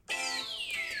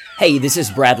Hey, this is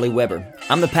Bradley Weber.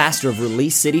 I'm the pastor of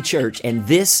Release City Church, and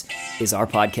this is our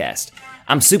podcast.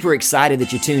 I'm super excited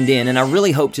that you tuned in, and I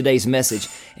really hope today's message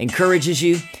encourages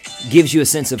you, gives you a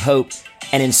sense of hope,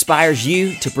 and inspires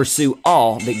you to pursue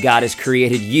all that God has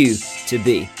created you to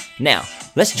be. Now,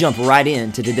 let's jump right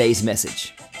into today's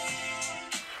message.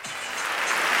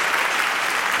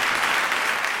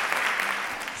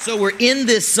 So we're in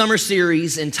this summer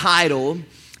series entitled,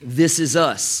 This Is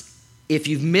Us. If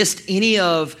you've missed any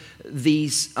of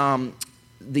these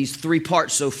three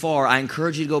parts so far, I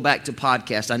encourage you to go back to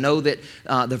podcast. I know that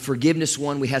the forgiveness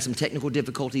one, we had some technical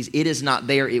difficulties. It is not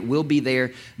there. It will be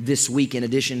there this week in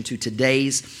addition to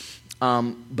today's.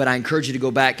 But I encourage you to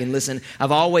go back and listen.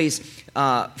 I've always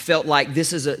felt like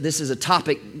this is a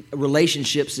topic.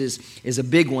 Relationships is a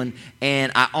big one,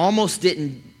 and I almost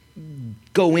didn't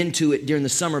go into it during the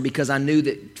summer because I knew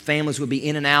that families would be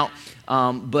in and out.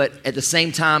 But at the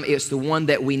same time, it's the one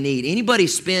that we need. Anybody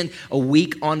spend a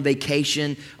week on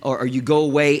vacation or you go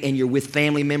away and you're with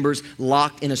family members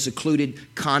locked in a secluded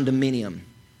condominium?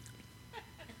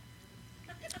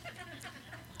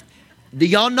 Do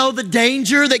y'all know the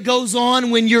danger that goes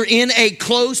on when you're in a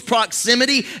close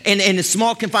proximity and a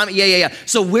small confinement? Yeah.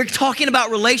 So we're talking about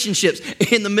relationships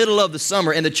in the middle of the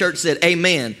summer, and the church said,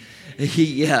 amen.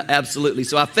 Yeah, absolutely.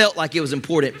 So I felt like it was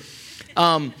important.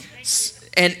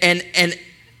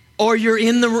 Or you're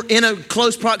in a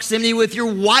close proximity with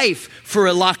your wife for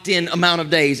a locked-in amount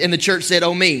of days, and the church said,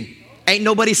 "Oh me." Ain't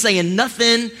nobody saying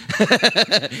nothing.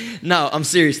 No, I'm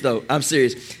serious though. I'm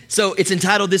serious. So it's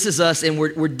entitled "This Is Us," and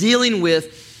we're dealing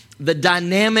with the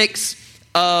dynamics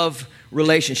of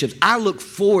relationships. I look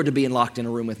forward to being locked in a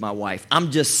room with my wife.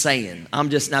 I'm just saying.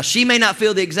 Now she may not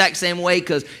feel the exact same way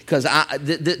because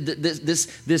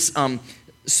this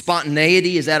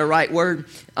spontaneity, is that a right word?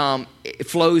 It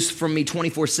flows from me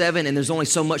 24/7, and there's only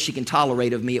so much she can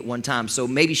tolerate of me at one time. So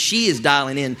maybe she is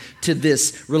dialing in to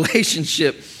this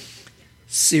relationship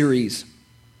series.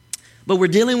 But we're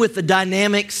dealing with the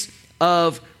dynamics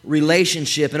of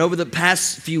relationship. And over the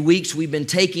past few weeks, we've been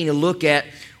taking a look at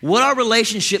what our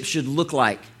relationship should look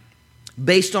like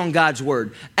based on God's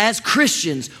word. As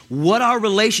Christians, what our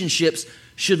relationships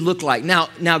should look like.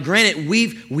 Now, granted,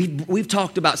 we've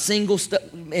talked about single stuff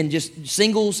and just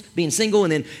singles, being single,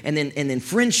 and then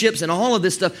friendships and all of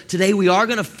this stuff. Today, we are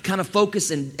going to kind of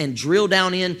focus and drill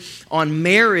down in on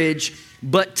marriage,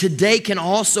 but today can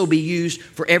also be used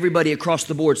for everybody across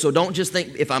the board. So don't just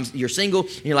think you're single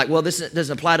and you're like, well, this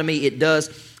doesn't apply to me. It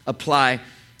does apply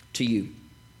to you.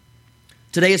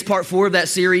 Today is part 4 of that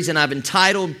series, and I've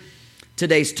entitled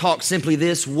today's talk simply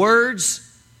this: Words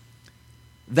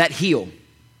that Heal.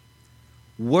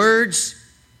 Words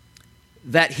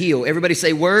that heal. Everybody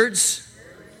say words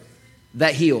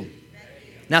that heal.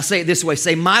 Now say it this way.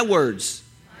 Say, my words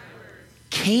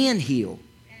can heal.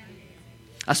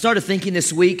 I started thinking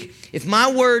this week, if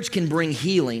my words can bring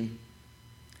healing,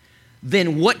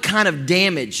 then what kind of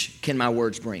damage can my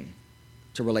words bring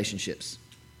to relationships?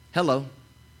 Hello.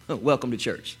 Welcome to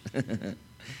church.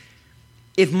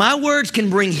 If my words can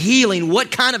bring healing,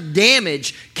 what kind of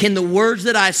damage can the words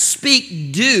that I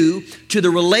speak do to the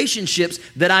relationships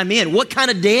that I'm in? What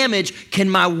kind of damage can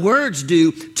my words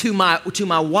do to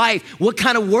my wife? What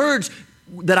kind of words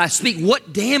that I speak,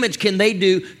 what damage can they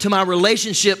do to my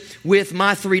relationship with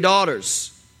my 3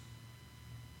 daughters?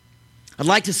 I'd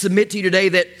like to submit to you today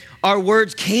that our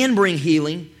words can bring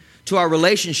healing to our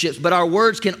relationships, but our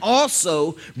words can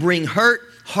also bring hurt,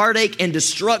 heartache, and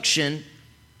destruction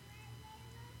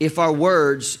if our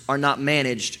words are not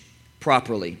managed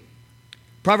properly.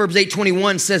 Proverbs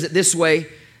 8:21 says it this way: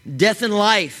 death and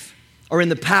life are in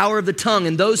the power of the tongue,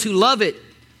 and those who love it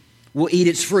will eat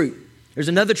its fruit. There's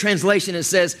another translation that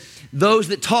says, those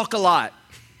that talk a lot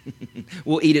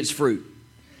will eat its fruit.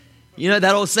 You know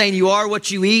that old saying, you are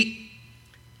what you eat,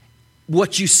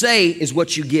 what you say is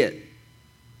what you get.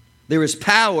 There is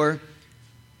power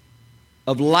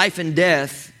of life and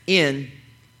death in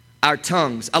our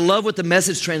tongues. I love what the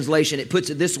Message translation, it puts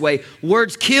it this way: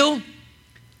 words kill,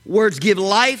 words give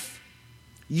life,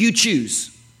 you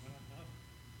choose.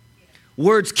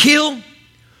 Words kill,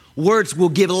 words will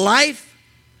give life,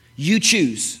 you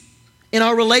choose. In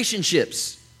our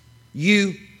relationships,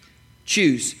 you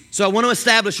choose. So I want to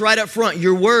establish right up front,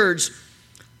 your words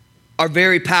are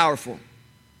very powerful.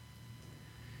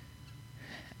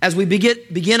 As we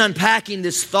begin unpacking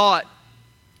this thought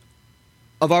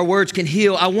of our words can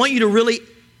heal, I want you to really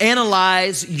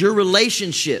analyze your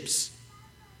relationships.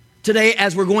 Today,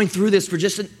 as we're going through this for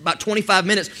just about 25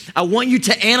 minutes, I want you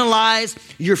to analyze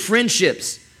your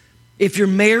friendships. If you're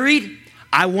married,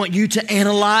 I want you to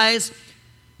analyze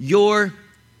your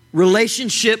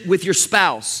relationship with your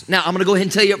spouse. Now, I'm going to go ahead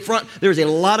and tell you up front, there's a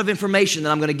lot of information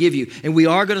that I'm going to give you, and we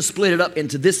are going to split it up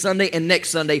into this Sunday and next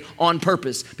Sunday on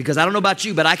purpose, because I don't know about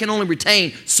you, but I can only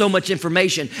retain so much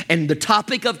information. And the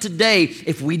topic of today,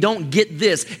 if we don't get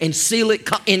this and seal it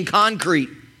in concrete,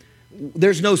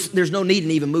 there's no need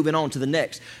in even moving on to the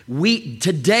next.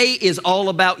 Today is all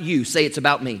about you. Say, it's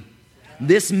about me.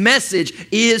 This message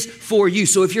is for you.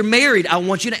 So if you're married, I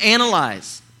want you to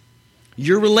analyze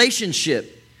your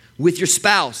relationship with your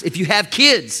spouse. If you have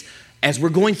kids, as we're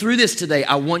going through this today,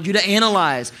 I want you to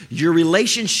analyze your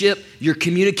relationship, your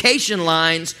communication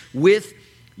lines with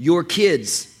your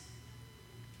kids.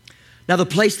 Now, the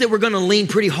place that we're going to lean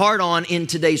pretty hard on in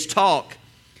today's talk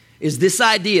is this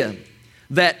idea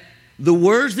that the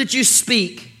words that you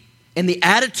speak and the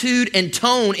attitude and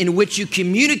tone in which you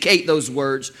communicate those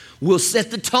words will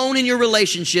set the tone in your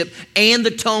relationship and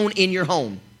the tone in your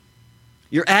home.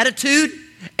 Your attitude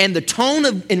and the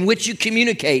tone in which you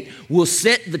communicate will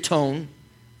set the tone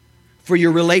for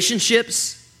your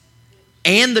relationships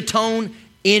and the tone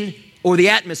or the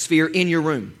atmosphere in your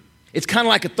room. It's kind of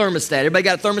like a thermostat. Everybody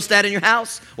got a thermostat in your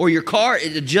house or your car?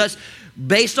 It adjusts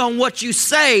based on what you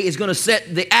say is going to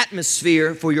set the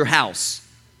atmosphere for your house.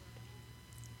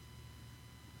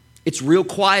 It's real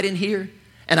quiet in here,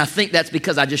 and I think that's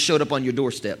because I just showed up on your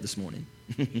doorstep this morning.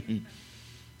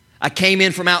 I came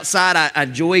in from outside. I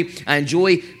enjoy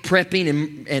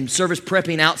prepping and service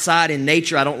prepping outside in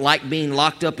nature. I don't like being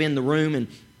locked up in the room, and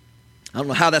I don't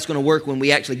know how that's going to work when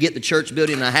we actually get the church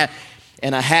building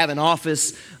and I have an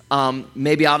office.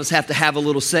 Maybe I'll just have to have a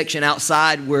little section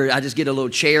outside where I just get a little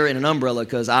chair and an umbrella,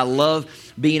 because I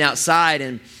love being outside.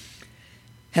 And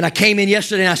I came in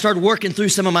yesterday and I started working through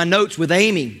some of my notes with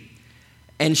Amy.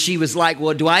 And she was like,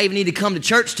 well, do I even need to come to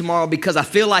church tomorrow? Because I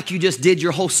feel like you just did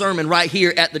your whole sermon right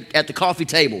here at the coffee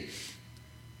table.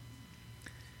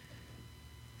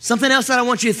 Something else that I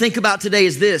want you to think about today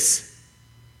is this.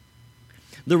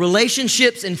 The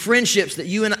relationships and friendships that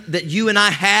you and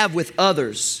I have with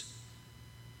others,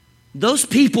 those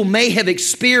people may have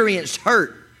experienced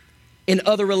hurt in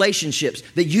other relationships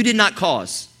that you did not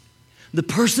cause. The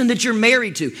person that you're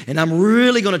married to, and I'm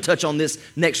really going to touch on this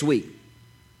next week,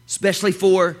 especially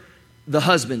for the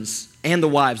husbands and the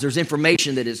wives. There's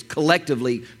information that is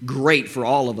collectively great for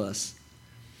all of us.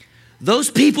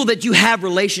 Those people that you have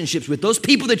relationships with, those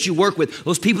people that you work with,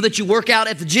 those people that you work out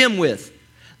at the gym with,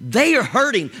 they are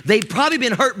hurting. They've probably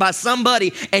been hurt by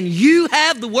somebody, and you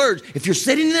have the words. If you're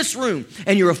sitting in this room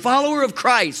and you're a follower of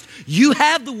Christ, you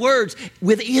have the words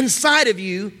within inside of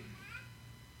you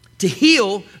to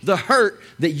heal the hurt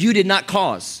that you did not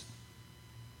cause.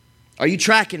 Are you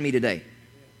tracking me today?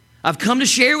 I've come to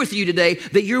share with you today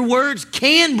that your words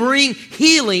can bring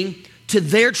healing to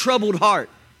their troubled heart.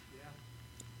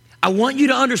 I want you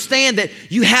to understand that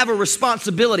you have a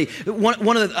responsibility.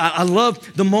 I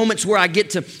love the moments where I get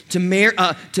to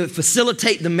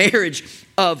facilitate the marriage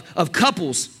of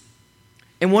couples.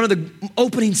 And one of the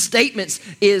opening statements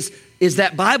is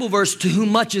that Bible verse, to whom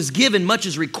much is given, much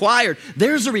is required.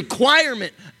 There's a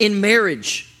requirement in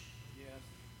marriage.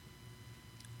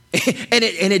 And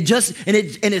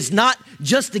it's not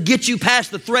just to get you past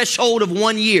the threshold of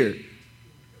 1 year.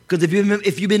 Because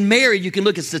if you've been married, you can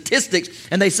look at statistics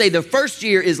and they say the first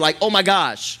year is like, oh my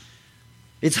gosh,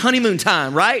 it's honeymoon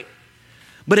time, right?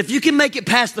 But if you can make it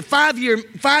past the 5 year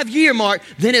mark,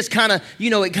 then it's kind of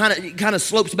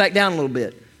slopes back down a little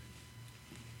bit.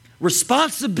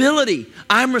 Responsibility.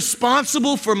 I'm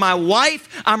responsible for my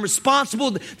wife. I'm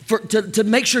responsible to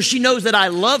make sure she knows that I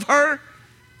love her.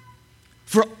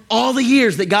 For all the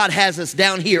years that God has us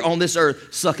down here on this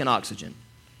earth sucking oxygen.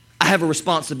 I have a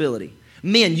responsibility.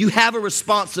 Men, you have a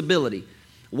responsibility.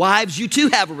 Wives, you too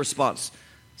have a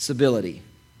responsibility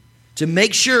to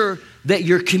make sure that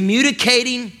you're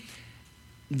communicating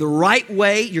the right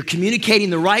way, you're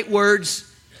communicating the right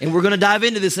words, and we're going to dive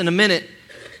into this in a minute,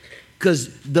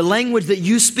 because the language that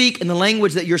you speak and the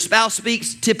language that your spouse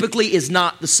speaks typically is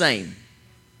not the same.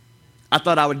 I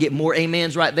thought I would get more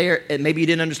amens right there, and maybe you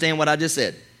didn't understand what I just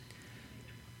said.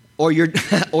 Or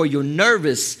you're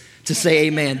nervous to say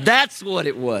amen. That's what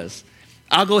it was.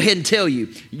 I'll go ahead and tell you.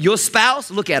 Your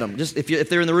spouse, look at them. Just if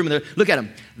they're in the room, look at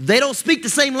them. They don't speak the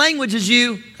same language as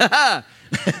you. And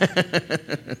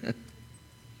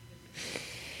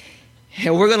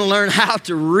we're going to learn how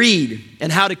to read and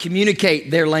how to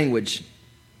communicate their language.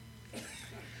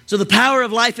 So the power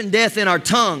of life and death in our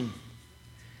tongue.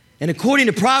 And according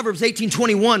to Proverbs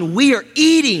 18:21, we are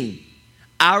eating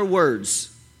our words.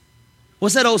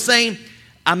 What's that old saying?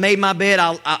 I made my bed,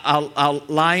 I'll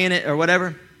lie in it, or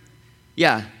whatever.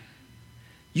 Yeah.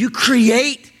 You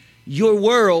create your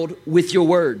world with your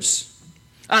words.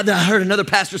 I heard another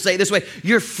pastor say it this way: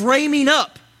 you're framing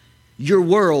up your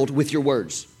world with your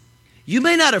words. You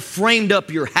may not have framed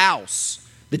up your house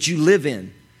that you live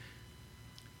in,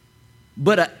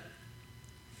 but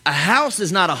a house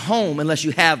is not a home unless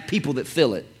you have people that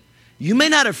fill it. You may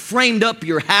not have framed up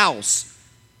your house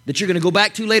that you're going to go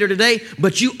back to later today,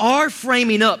 but you are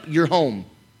framing up your home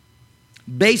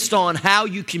based on how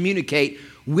you communicate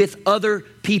with other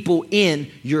people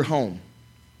in your home.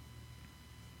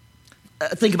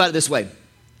 Think about it this way.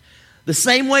 The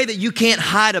same way that you can't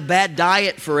hide a bad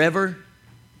diet forever.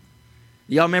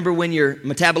 Y'all remember when your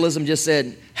metabolism just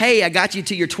said, hey, I got you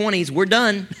to your 20s, we're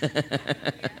done.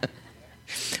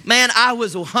 Man, I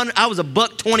was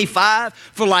 $125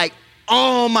 for like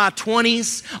all my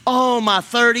 20s, all my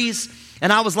 30s.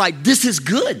 And I was like, this is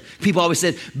good. People always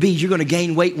said, B, you're going to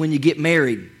gain weight when you get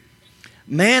married.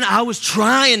 Man, I was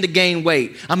trying to gain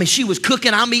weight. I mean, she was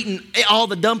cooking. I'm eating all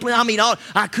the dumplings.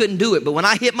 I couldn't do it. But when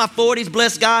I hit my 40s,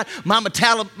 bless God, my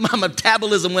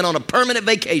metabolism went on a permanent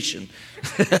vacation.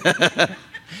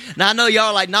 Now, I know y'all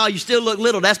are like, no, you still look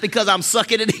little. That's because I'm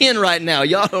sucking it in right now.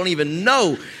 Y'all don't even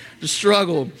know the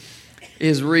struggle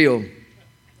is real.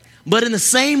 But in the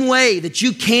same way that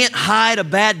you can't hide a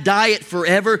bad diet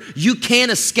forever, you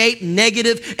can't escape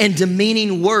negative and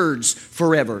demeaning words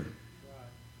forever.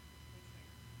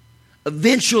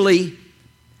 Eventually,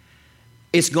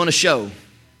 it's going to show,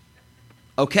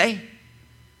 okay?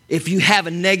 If you have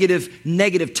a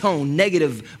negative tone,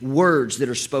 negative words that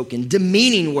are spoken,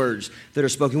 demeaning words that are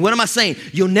spoken. What am I saying?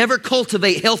 You'll never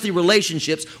cultivate healthy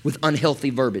relationships with unhealthy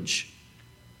verbiage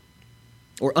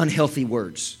or unhealthy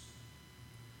words.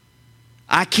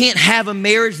 I can't have a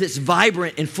marriage that's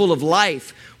vibrant and full of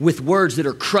life with words that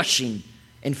are crushing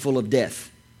and full of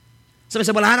death. Somebody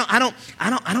said, well, I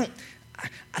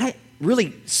don't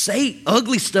really say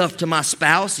ugly stuff to my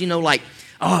spouse, like,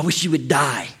 oh, I wish you would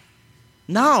die.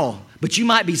 No, but you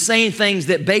might be saying things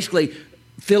that basically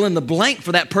fill in the blank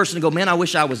for that person to go, man, I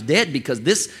wish I was dead because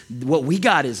what we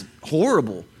got is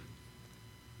horrible.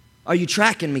 Are you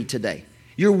tracking me today?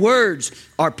 Your words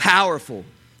are powerful.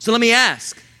 So let me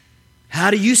ask,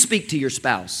 how do you speak to your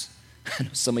spouse? I know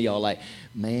some of y'all are like,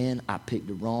 man, I picked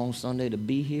the wrong Sunday to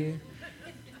be here.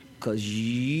 Because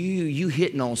you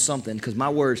hitting on something. Because my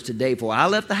words today, before I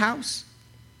left the house,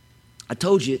 I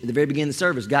told you at the very beginning of the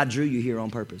service, God drew you here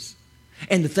on purpose.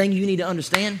 And the thing you need to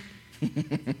understand,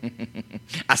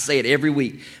 I say it every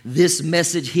week, this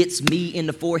message hits me in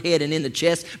the forehead and in the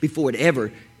chest before it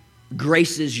ever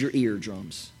graces your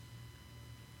eardrums.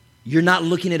 You're not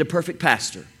looking at a perfect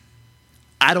pastor.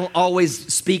 I don't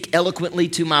always speak eloquently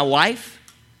to my wife.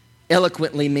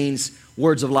 Eloquently means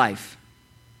words of life.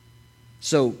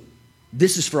 So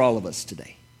this is for all of us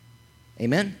today.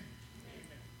 Amen?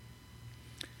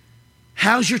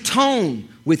 How's your tone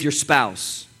with your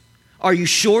spouse? Are you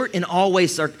short and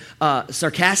always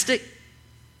sarcastic?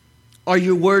 Are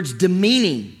your words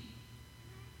demeaning?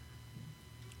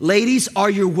 Ladies,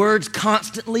 are your words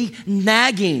constantly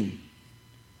nagging?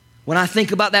 When I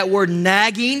think about that word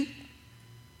nagging,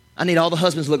 I need all the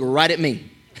husbands to look right at me.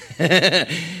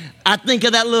 I think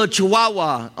of that little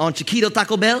chihuahua on Chiquito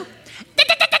Taco Bell.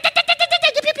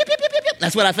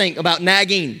 That's what I think about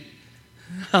nagging.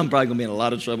 I'm probably going to be in a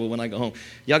lot of trouble when I go home.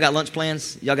 Y'all got lunch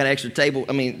plans? Y'all got an extra table?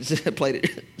 I mean,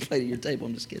 plate at your table.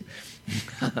 I'm just kidding.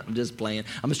 I'm just playing.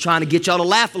 I'm just trying to get y'all to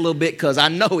laugh a little bit because I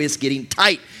know it's getting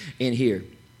tight in here.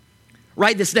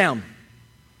 Write this down.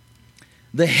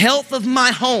 The health of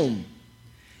my home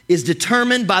is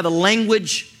determined by the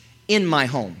language in my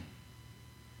home.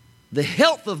 The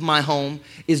health of my home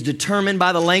is determined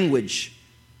by the language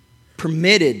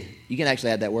permitted. You can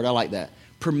actually add that word. I like that.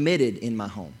 Permitted in my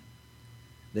home.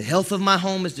 The health of my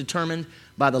home is determined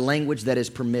by the language that is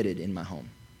permitted in my home.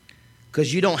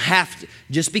 Because you don't have to,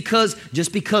 just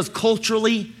because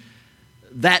culturally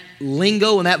that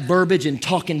lingo and that verbiage and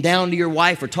talking down to your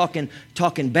wife or talking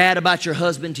bad about your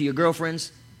husband to your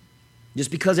girlfriends, just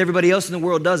because everybody else in the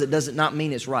world does it not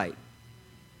mean it's right.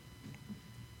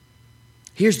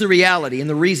 Here's the reality and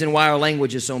the reason why our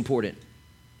language is so important.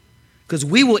 Because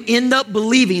we will end up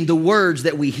believing the words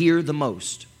that we hear the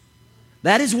most.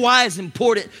 That is why it's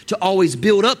important to always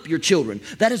build up your children.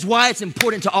 That is why it's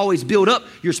important to always build up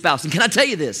your spouse. And can I tell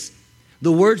you this?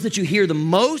 The words that you hear the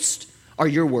most are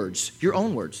your words, your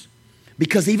own words.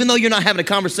 Because even though you're not having a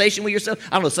conversation with yourself,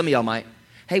 I don't know, some of y'all might.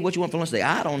 Hey, what you want for lunch today?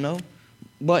 I don't know.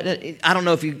 But I don't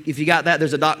know if you got that.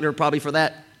 There's a doctor probably for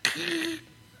that.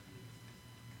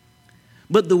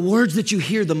 But the words that you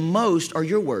hear the most are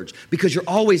your words. Because you're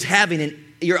always having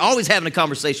a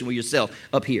conversation with yourself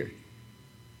up here.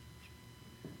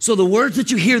 So the words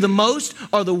that you hear the most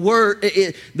are the words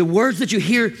that you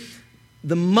hear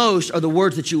the most are the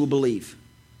words that you will believe.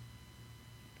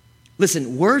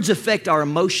 Listen, words affect our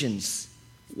emotions.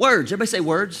 Words, everybody say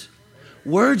words.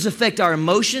 Words affect our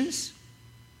emotions.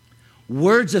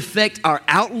 Words affect our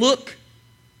outlook.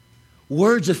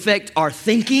 Words affect our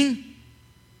thinking.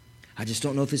 I just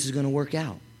don't know if this is going to work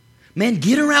out. Man,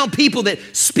 get around people that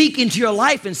speak into your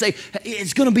life and say,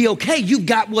 it's going to be okay. You've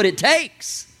got what it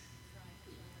takes.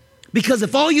 Because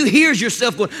if all you hear is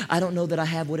yourself going, I don't know that I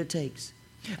have what it takes.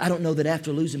 I don't know that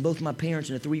after losing both my parents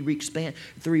in a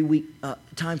 3-week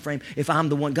time frame, if I'm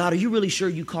the one. God, are you really sure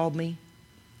you called me?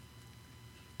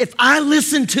 If I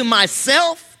listened to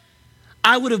myself,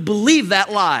 I would have believed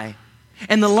that lie.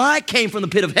 And the lie came from the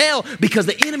pit of hell because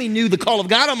the enemy knew the call of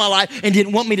God on my life and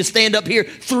didn't want me to stand up here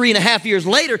 3.5 years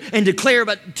later and declare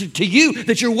to you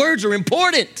that your words are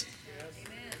important.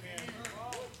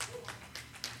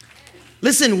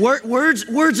 Listen,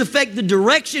 words affect the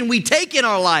direction we take in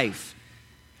our life.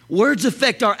 Words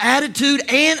affect our attitude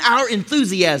and our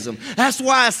enthusiasm. That's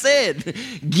why I said,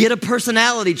 get a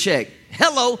personality check.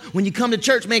 Hello, when you come to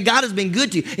church, man, God has been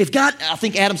good to you. If God, I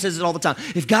think Adam says it all the time,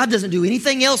 if God doesn't do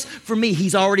anything else for me,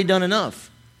 he's already done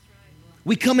enough.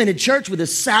 We come into church with a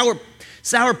sour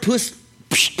puss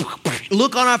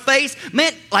look on our face.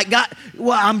 Man, like God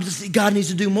needs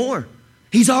to do more.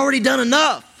 He's already done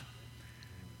enough.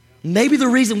 Maybe the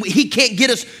reason he can't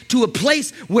get us to a place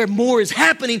where more is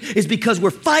happening is because we're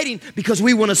fighting because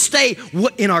we want to stay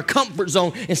in our comfort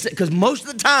zone. Because most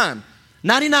of the time,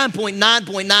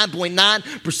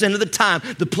 99.9% of the time,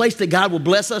 the place that God will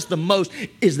bless us the most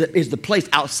is the place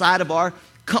outside of our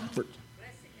comfort.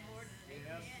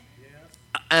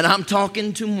 And I'm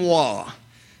talking to moi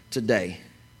today.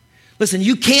 Listen,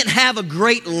 you can't have a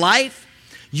great life.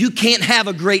 You can't have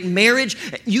a great marriage.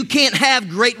 You can't have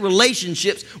great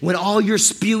relationships when all you're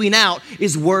spewing out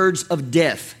is words of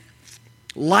death.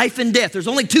 Life and death. There's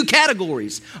only 2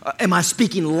 categories. Am I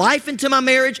speaking life into my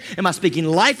marriage? Am I speaking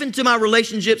life into my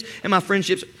relationships and my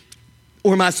friendships?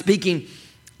 Or am I speaking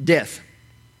death?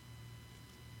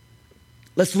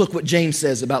 Let's look what James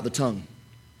says about the tongue.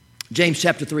 James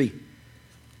chapter 3,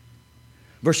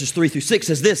 verses 3-6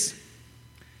 says this.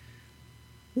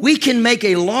 We can make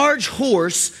a large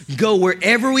horse go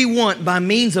wherever we want by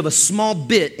means of a small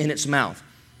bit in its mouth.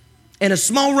 And a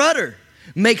small rudder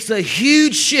makes a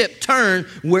huge ship turn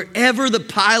wherever the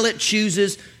pilot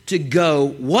chooses to go.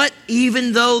 What?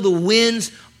 Even though the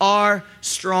winds are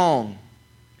strong.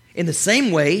 In the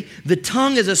same way, the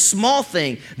tongue is a small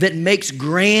thing that makes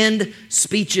grand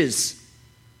speeches.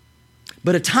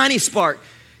 But a tiny spark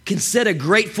can set a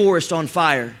great forest on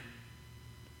fire.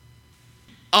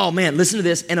 Oh man, listen to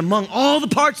this. And among all the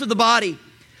parts of the body,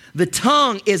 the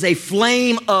tongue is a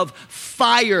flame of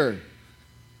fire.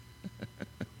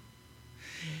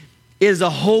 It is a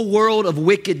whole world of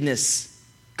wickedness,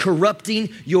 corrupting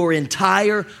your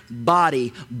entire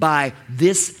body by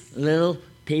this little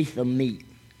piece of meat.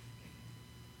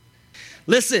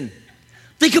 Listen,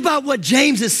 think about what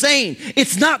James is saying.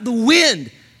 It's not the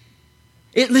wind.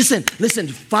 Listen,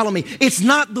 follow me. It's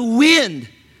not the wind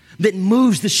that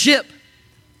moves the ship.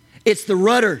 It's the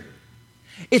rudder.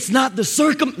 It's not the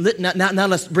now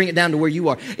let's bring it down to where you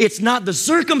are. It's not the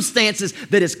circumstances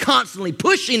that is constantly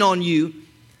pushing on you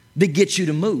that gets you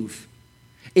to move.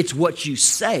 It's what you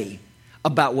say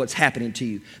about what's happening to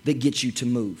you that gets you to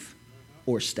move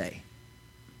or stay.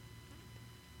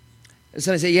 And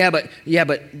somebody say, yeah,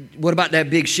 but what about that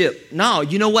big ship? No,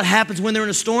 you know what happens when they're in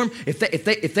a storm?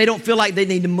 If they don't feel like they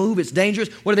need to move, it's dangerous.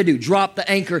 What do? Drop the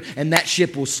anchor and that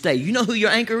ship will stay. You know who your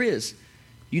anchor is?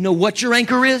 You know what your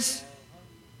anchor is?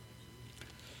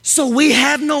 So we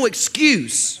have no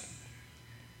excuse.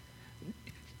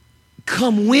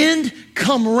 Come wind,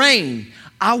 come rain,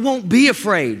 I won't be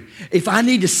afraid. If I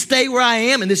need to stay where I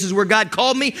am, and this is where God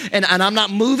called me, and I'm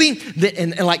not moving,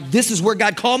 and like this is where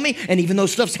God called me, and even though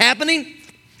stuff's happening,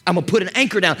 I'm going to put an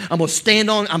anchor down. I'm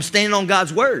standing on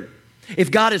God's word.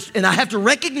 If God is, and I have to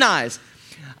recognize,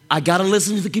 I got to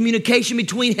listen to the communication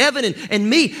between heaven and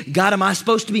me. God, am I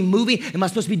supposed to be moving? Am I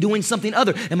supposed to be doing something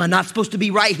other? Am I not supposed to be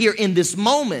right here in this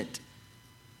moment?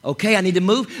 Okay, I need to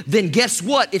move. Then guess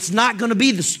what? It's not going to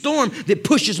be the storm that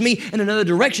pushes me in another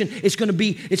direction. It's going to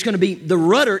be the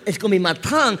rudder. It's going to be my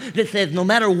tongue that says, no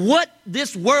matter what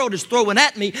this world is throwing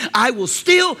at me, I will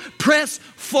still press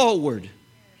forward.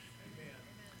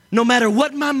 No matter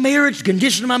what my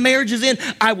condition of my marriage is in,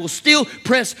 I will still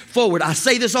press forward. I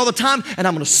say this all the time, and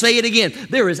I'm going to say it again.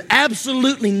 There is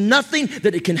absolutely nothing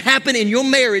that it can happen in your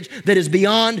marriage that is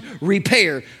beyond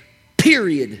repair.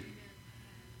 Period.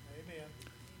 Amen.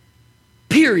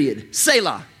 Period.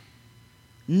 Selah.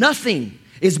 Nothing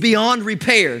is beyond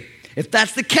repair. If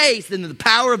that's the case, then the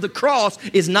power of the cross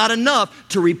is not enough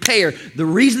to repair. The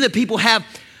reason that people have,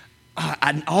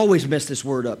 I always mess this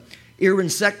word up.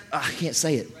 I can't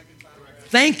say it.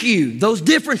 Thank you. Those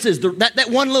differences,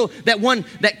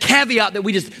 that caveat that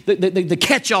we just, the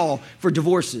catch-all for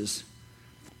divorces.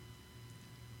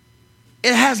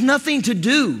 It has nothing to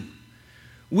do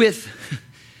with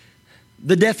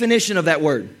the definition of that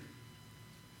word.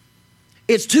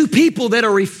 It's two people that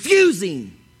are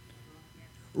refusing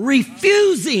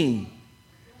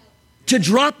to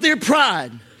drop their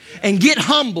pride and get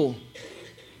humble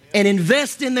and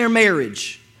invest in their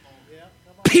marriage.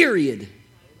 Period.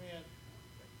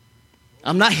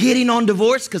 I'm not hitting on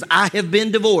divorce because I have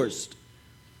been divorced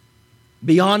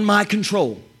beyond my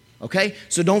control. Okay?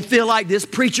 So don't feel like this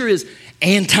preacher is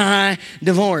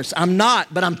anti-divorce. I'm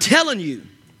not, but I'm telling you,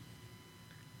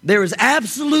 there is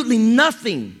absolutely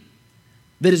nothing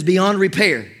that is beyond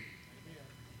repair.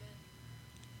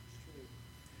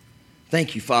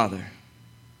 Thank you, Father.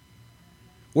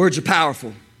 Words are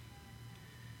powerful.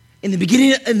 In the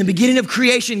beginning of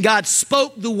creation, God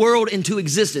spoke the world into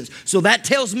existence. So that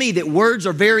tells me that words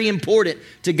are very important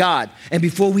to God. And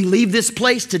before we leave this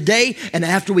place today and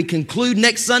after we conclude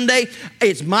next Sunday,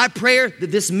 it's my prayer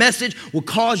that this message will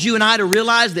cause you and I to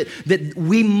realize that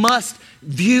we must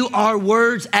view our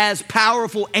words as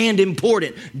powerful and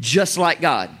important, just like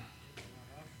God.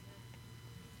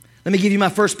 Let me give you my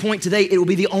first point today. It will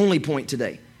be the only point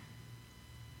today.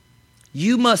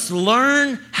 You must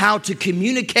learn how to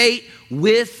communicate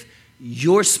with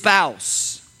your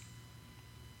spouse.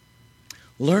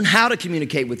 Learn how to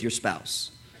communicate with your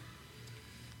spouse.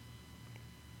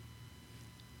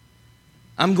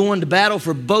 I'm going to battle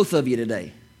for both of you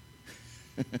today.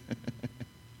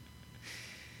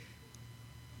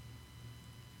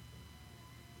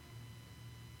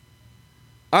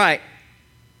 All right.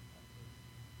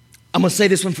 I'm going to say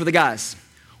this one for the guys.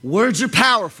 Words are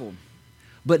powerful.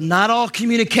 But not all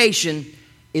communication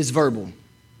is verbal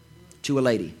to a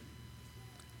lady.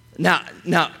 Now,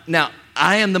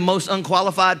 I am the most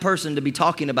unqualified person to be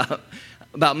talking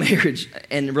about marriage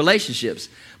and relationships.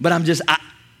 But I'm just,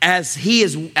 as he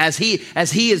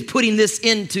is putting this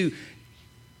into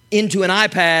an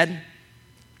iPad,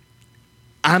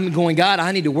 I'm going, God,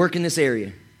 I need to work in this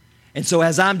area. And so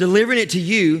as I'm delivering it to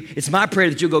you, it's my prayer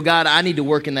that you'll go, God, I need to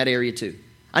work in that area too.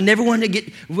 I never want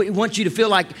you to feel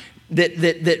like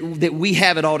that we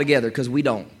have it all together, because we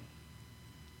don't.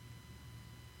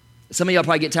 Some of y'all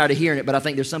probably get tired of hearing it, but I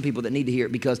think there's some people that need to hear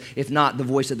it, because if not, the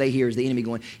voice that they hear is the enemy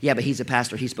going, yeah, but he's a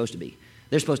pastor, he's supposed to be.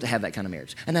 They're supposed to have that kind of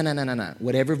marriage. No.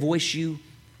 Whatever voice you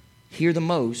hear the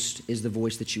most is the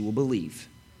voice that you will believe.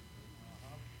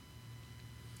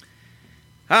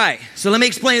 All right, so let me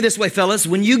explain it this way, fellas.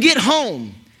 When you get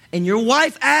home and your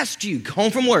wife asks you,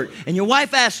 home from work, and your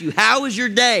wife asks you, how was your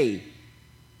day?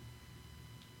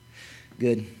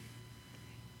 Good.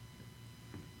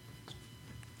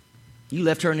 You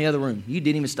left her in the other room. You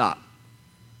didn't even stop.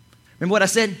 Remember what I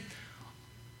said?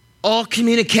 All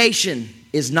communication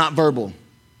is not verbal.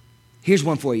 Here's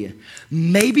one for you.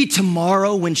 Maybe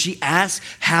tomorrow when she asks,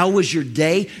 how was your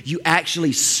day? You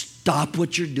actually stop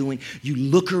what you're doing. You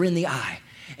look her in the eye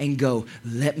and go,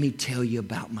 let me tell you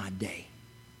about my day.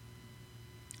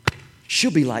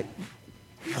 She'll be like,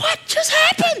 what just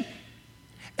happened?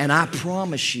 And I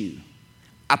promise you,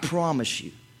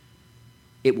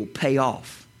 it will pay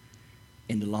off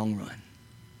in the long run.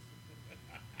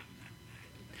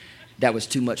 That was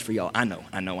too much for y'all. I know.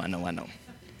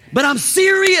 But I'm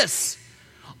serious.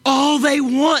 All they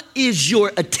want is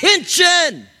your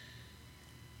attention.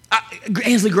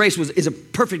 Ansley Grace is a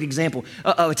perfect example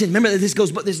of attention. Remember, this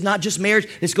is not just marriage.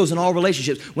 This goes in all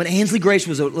relationships. When Ansley Grace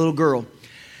was a little girl,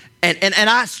 and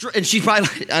she's probably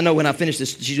like, I know when I finish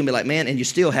this, she's gonna be like, man, and you're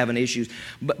still having issues.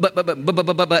 But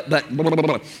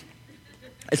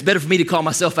it's better for me to call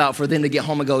myself out for them to get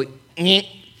home and go, eh.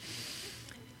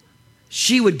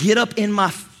 She would get up in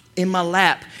my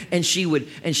lap and she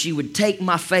would take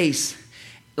my face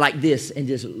like this and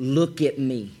just look at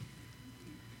me.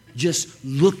 Just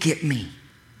look at me.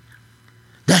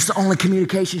 That's the only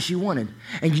communication she wanted.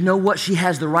 And you know what she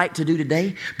has the right to do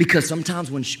today? Because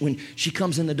sometimes when she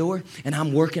comes in the door and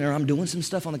I'm working or I'm doing some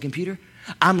stuff on the computer,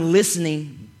 I'm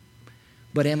listening,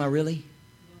 but am I really?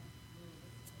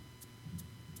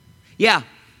 Yeah,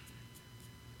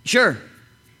 sure.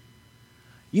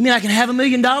 You mean I can have $1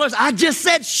 million? I just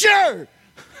said sure.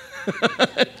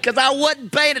 Because I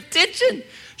wasn't paying attention.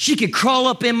 She could crawl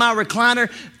up in my recliner.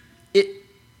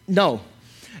 No.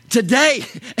 Today,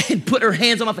 and put her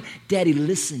hands on my face. Daddy,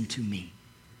 listen to me.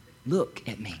 Look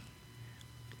at me.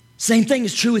 Same thing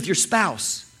is true with your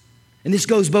spouse. And this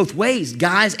goes both ways,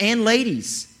 guys and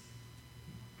ladies.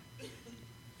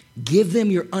 Give them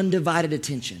your undivided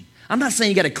attention. I'm not saying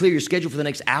you got to clear your schedule for the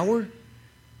next hour.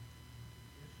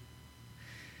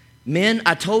 Men,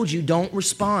 I told you, don't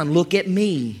respond. Look at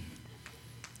me.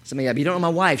 Some of you, you don't know my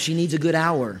wife. She needs a good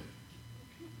hour.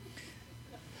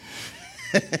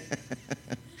 All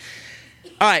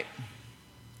right.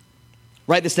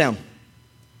 Write this down.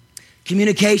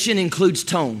 Communication includes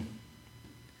tone,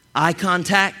 eye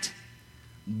contact,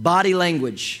 body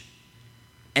language,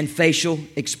 and facial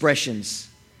expressions.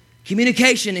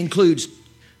 Communication includes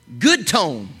good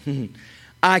tone,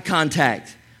 eye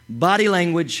contact, body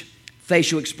language,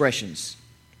 facial expressions.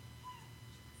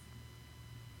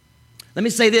 Let me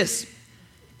say this.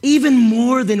 Even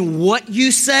more than what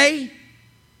you say,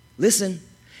 listen,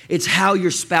 it's how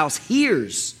your spouse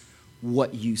hears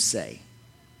what you say.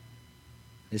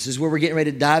 This is where we're getting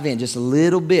ready to dive in just a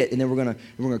little bit, and then we're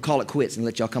gonna call it quits and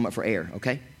let y'all come up for air,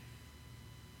 okay?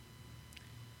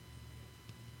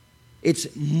 It's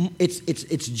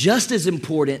just as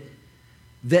important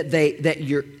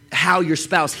how your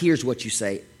spouse hears what you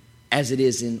say as it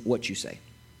is in what you say.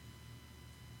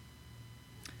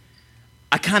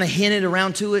 I kind of hinted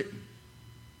around to it,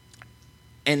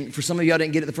 and for some of y'all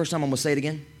didn't get it the first time, I'm going to say it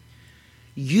again.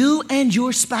 You and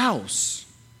your spouse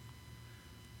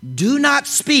do not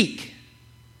speak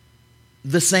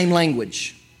the same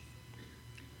language.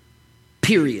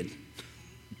 Period.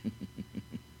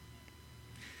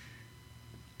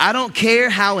 I don't care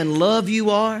how in love you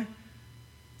are.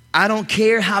 I don't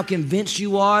care how convinced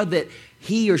you are that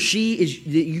he or she is,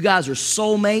 that you guys are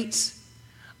soulmates.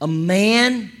 A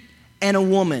man and a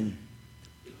woman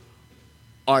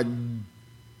are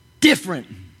different.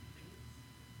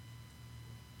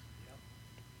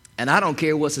 And I don't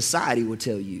care what society will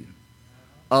tell you.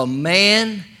 A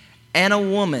man and a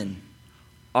woman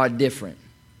are different.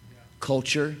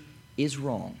 Culture is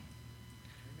wrong.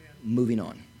 Moving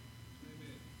on.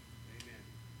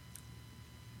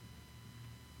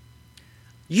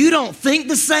 You don't think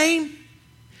the same?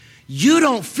 You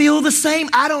don't feel the same?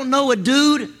 I don't know a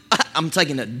dude. I'm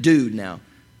taking a dude now.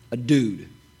 A dude.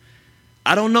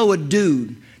 I don't know a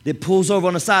dude that pulls over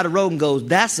on the side of the road and goes,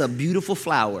 that's a beautiful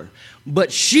flower.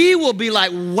 But she will be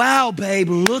like, wow, babe,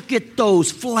 look at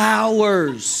those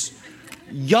flowers.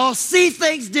 Y'all see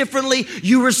things differently.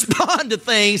 You respond to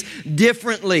things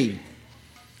differently.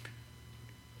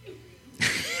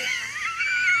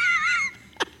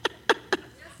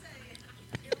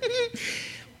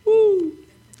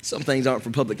 Some things aren't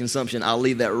for public consumption. I'll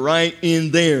leave that right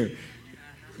in there.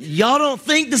 Y'all don't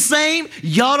think the same.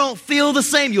 Y'all don't feel the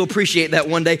same. You'll appreciate that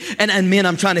one day. And men,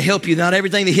 I'm trying to help you. Not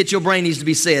everything that hits your brain needs to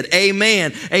be said.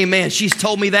 Amen. Amen. She's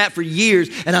told me that for years,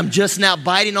 and I'm just now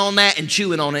biting on that and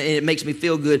chewing on it, and it makes me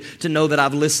feel good to know that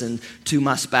I've listened to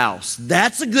my spouse.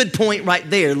 That's a good point right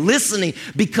there. Listening,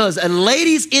 because a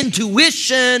lady's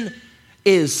intuition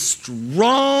is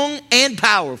strong and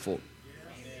powerful.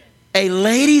 A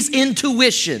lady's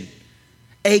intuition,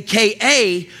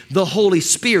 a.k.a. the Holy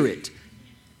Spirit.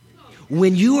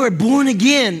 When you are born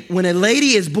again, when a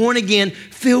lady is born again,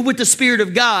 filled with the Spirit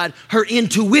of God, her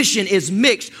intuition is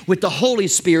mixed with the Holy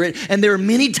Spirit. And there are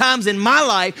many times in my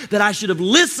life that I should have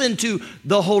listened to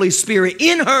the Holy Spirit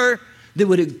in her that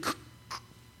would have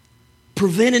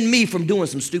prevented me from doing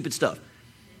some stupid stuff.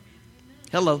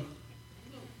 Hello.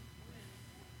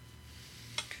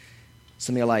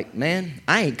 Some of you are like, man,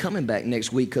 I ain't coming back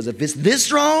next week because if it's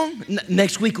this wrong,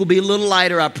 next week will be a little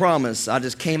lighter, I promise. I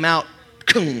just came out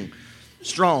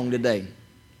strong today.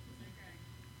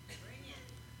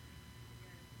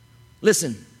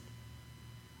 Listen,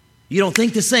 you don't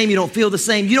think the same, you don't feel the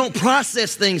same, you don't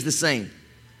process things the same.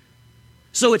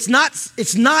 So it's not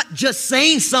just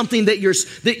saying something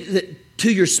that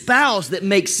to your spouse that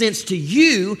makes sense to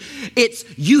you. It's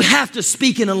you have to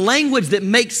speak in a language that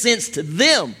makes sense to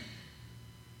them.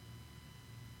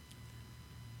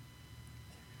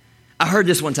 I heard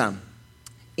this one time.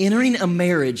 Entering a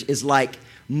marriage is like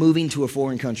moving to a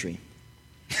foreign country.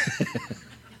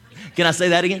 Can I say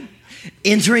that again?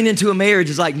 Entering into a marriage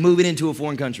is like moving into a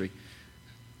foreign country.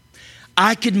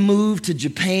 I could move to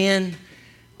Japan.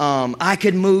 I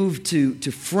could move to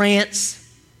France.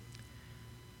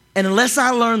 And unless I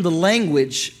learn the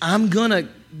language,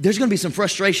 there's gonna be some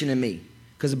frustration in me.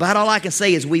 Because about all I can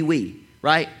say is we,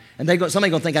 right? And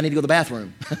somebody's gonna think I need to go to the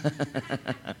bathroom.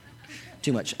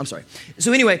 Too much. I'm sorry.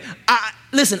 So anyway,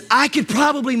 listen, I could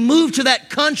probably move to that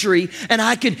country and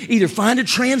I could either find a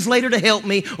translator to help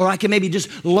me, or I could maybe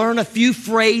just learn a few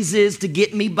phrases to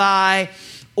get me by,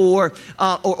 or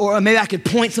maybe I could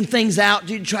point some things out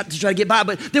to try to get by.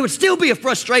 But there would still be a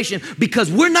frustration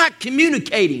because we're not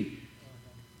communicating.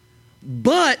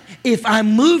 But if I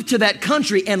move to that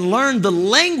country and learn the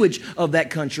language of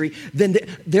that country, then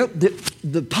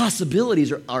the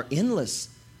possibilities are endless.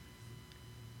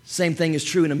 Same thing is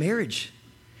true in a marriage.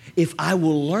 If I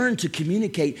will learn to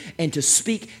communicate and to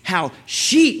speak how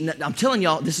I'm telling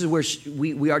y'all, this is where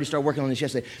we already started working on this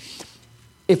yesterday.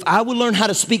 If I would learn how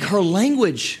to speak her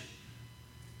language,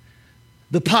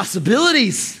 the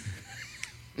possibilities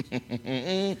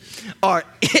are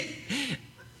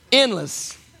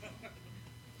endless.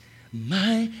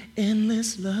 My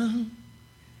endless love.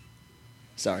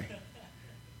 Sorry.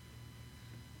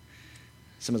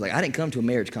 Someone's like, I didn't come to a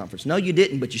marriage conference. No, you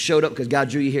didn't, but you showed up because God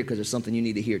drew you here because there's something you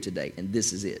need to hear today, and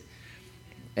this is it.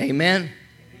 Amen?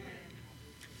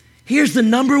 Here's the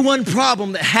number one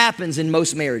problem that happens in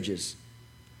most marriages.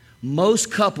 Most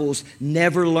couples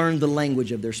never learn the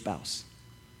language of their spouse.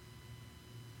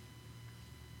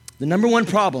 The number one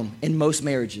problem in most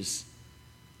marriages.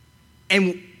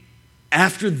 And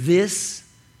after this,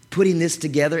 putting this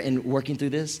together and working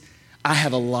through this, I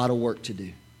have a lot of work to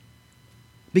do.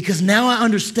 Because now I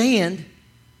understand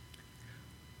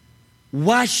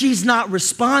why she's not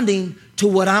responding to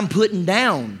what I'm putting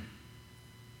down.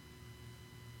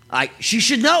 She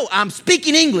should know I'm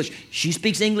speaking English. She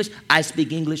speaks English. I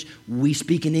speak English. We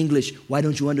speak in English. Why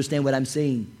don't you understand what I'm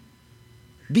saying?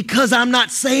 Because I'm not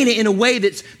saying it in a way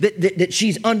that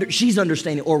she's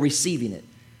understanding or receiving it.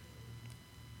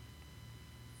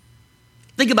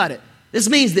 Think about it. This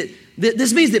means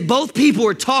that both people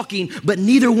are talking, but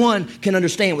neither one can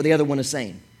understand what the other one is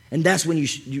saying. And that's when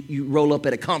you roll up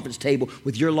at a conference table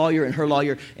with your lawyer and her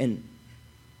lawyer, and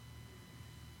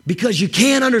because you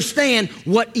can't understand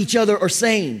what each other are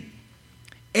saying.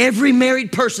 Every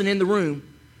married person in the room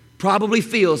probably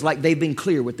feels like they've been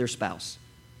clear with their spouse.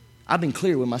 I've been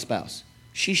clear with my spouse.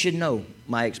 She should know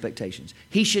my expectations.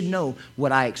 He should know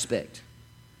what I expect.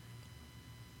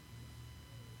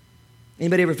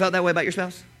 Anybody ever felt that way about your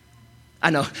spouse? I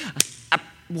know.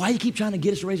 Why do you keep trying to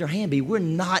get us to raise our hand, B? We're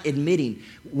not admitting.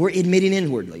 We're admitting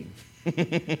inwardly.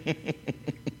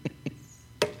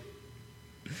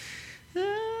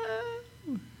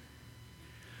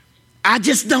 I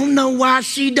just don't know why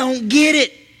she don't get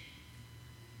it.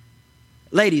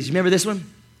 Ladies, remember this one?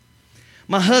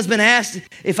 My husband asked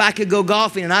if I could go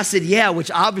golfing, and I said yeah, which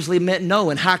obviously meant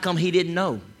no. And how come he didn't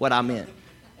know what I meant?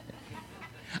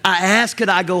 I asked, could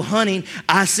I go hunting?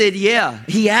 I said, yeah.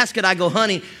 He asked, could I go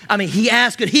hunting? He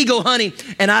asked, could he go hunting?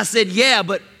 And I said, yeah,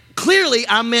 but clearly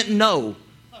I meant no.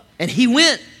 And he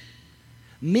went.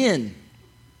 Men,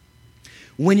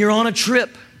 when you're on a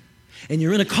trip and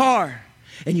you're in a car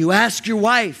and you ask your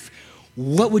wife,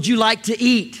 what would you like to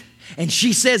eat? And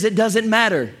she says it doesn't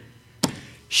matter.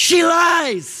 She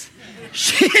lies.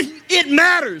 It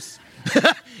matters.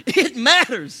 It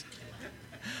matters.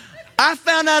 I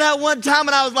found that out one time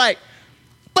and I was like,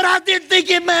 but I didn't think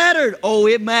it mattered. Oh,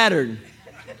 it mattered.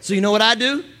 So you know what I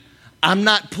do? I'm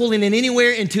not pulling it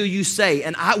anywhere until you say,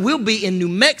 and I will be in New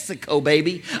Mexico,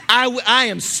 baby. I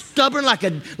am stubborn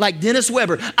like Dennis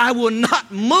Weber. I will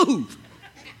not move.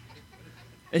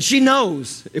 And she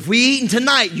knows, if we eating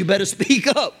tonight, you better speak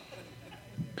up.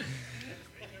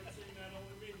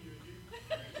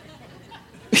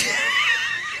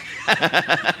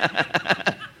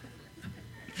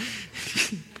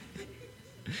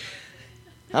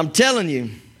 I'm telling you,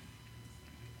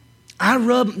 I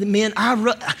rubbed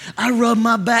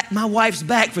my wife's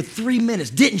back for 3 minutes.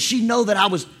 Didn't she know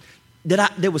that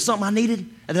there was something I needed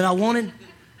and that I wanted?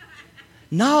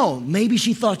 No, maybe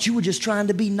she thought you were just trying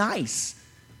to be nice.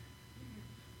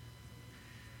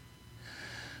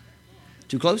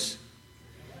 Too close?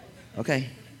 Okay.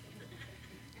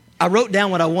 I wrote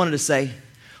down what I wanted to say,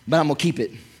 but I'm going to keep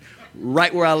it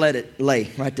right where I let it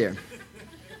lay, right there.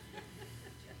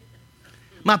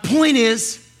 My point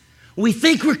is, we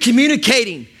think we're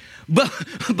communicating, but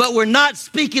we're not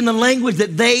speaking the language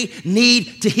that they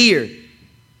need to hear.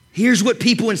 Here's what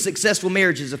people in successful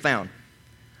marriages have found.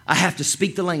 I have to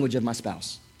speak the language of my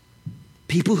spouse.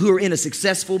 People who are in a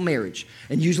successful marriage,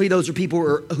 and usually those are people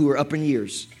who are up in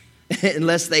years,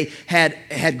 unless they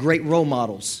had great role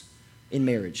models in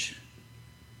marriage.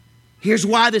 Here's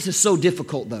why this is so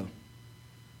difficult, though.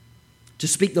 To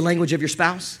speak the language of your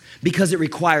spouse, because it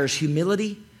requires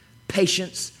humility,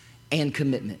 patience, and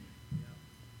commitment.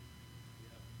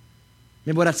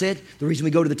 Remember what I said? The reason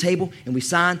we go to the table and we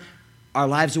sign our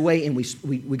lives away and we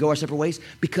go our separate ways,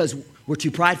 because we're too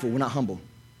prideful, we're not humble.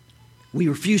 We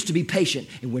refuse to be patient,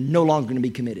 and we're no longer going to be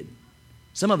committed.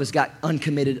 Some of us got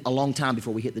uncommitted a long time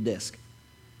before we hit the desk.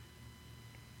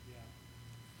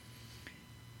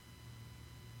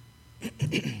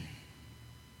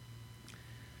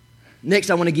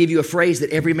 Next, I want to give you a phrase that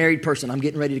every married person, I'm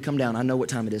getting ready to come down. I know what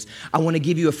time it is. I want to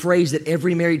give you a phrase that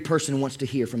every married person wants to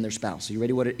hear from their spouse. Are you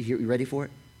ready? You ready for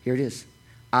it? Here it is.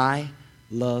 I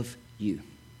love you.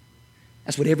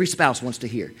 That's what every spouse wants to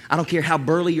hear. I don't care how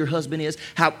burly your husband is,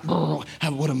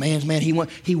 what a man's man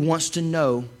he wants to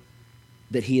know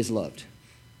that he is loved.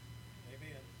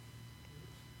 Amen.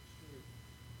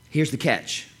 Here's the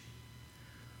catch.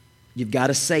 You've got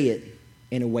to say it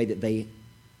in a way that they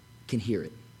can hear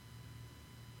it.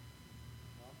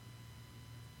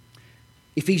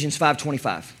 Ephesians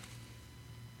 5:25.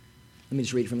 Let me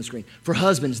just read it from the screen. For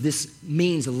husbands, this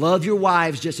means love your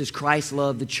wives just as Christ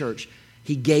loved the church.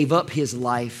 He gave up his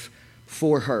life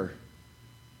for her.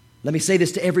 Let me say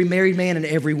this to every married man and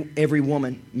every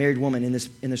woman, married woman in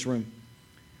this room.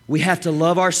 We have to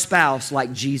love our spouse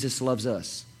like Jesus loves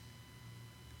us.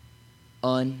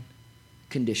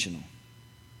 Unconditional.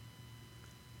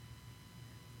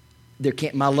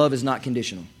 My love is not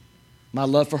conditional. My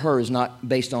love for her is not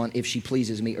based on if she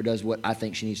pleases me or does what I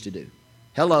think she needs to do.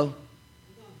 Hello?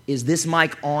 Is this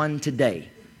mic on today?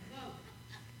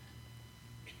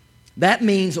 That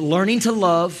means learning to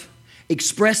love,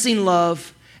 expressing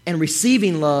love, and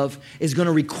receiving love is going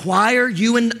to require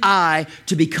you and I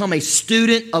to become a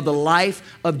student of the life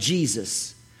of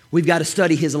Jesus. We've got to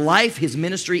study his life, his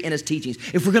ministry, and his teachings.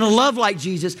 If we're going to love like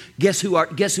Jesus, guess who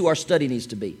our study needs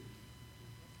to be?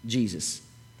 Jesus.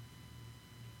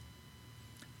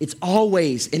 It's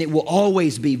always, and it will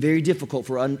always be very difficult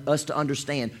for us to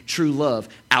understand true love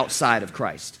outside of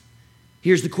Christ.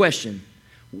 Here's the question.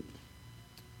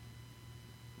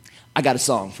 I got a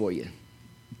song for you.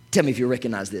 Tell me if you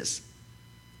recognize this.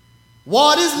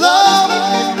 What is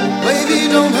love? Baby,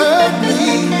 don't hurt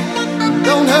me.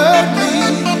 Don't hurt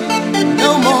me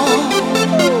no more.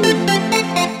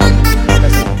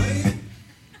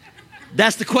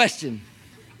 That's the question.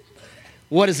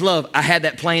 What is love? I had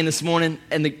that playing this morning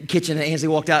in the kitchen, and Ansley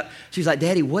walked out. She's like,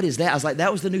 Daddy, what is that? I was like,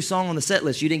 that was the new song on the set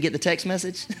list. You didn't get the text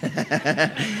message?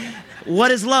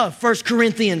 What is love? 1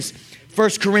 Corinthians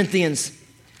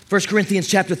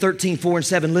chapter 13, 4 and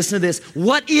 7. Listen to this.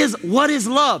 What is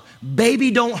love?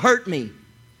 Baby, don't hurt me.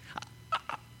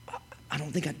 I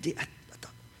don't think I did.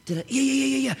 Did I?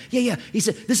 Yeah. He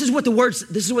said, this is what the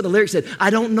lyric said. I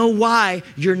don't know why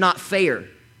you're not fair.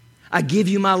 I give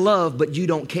you my love, but you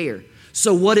don't care.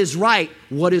 So what is right?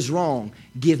 What is wrong?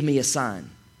 Give me a sign.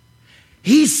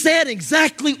 He said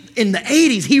exactly in the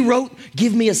 80s, he wrote,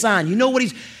 give me a sign. You know what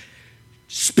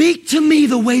speak to me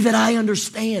the way that I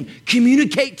understand.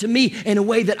 Communicate to me in a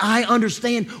way that I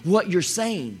understand what you're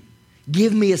saying.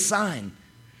 Give me a sign.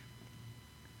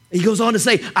 He goes on to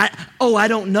say, I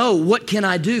don't know. What can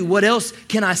I do? What else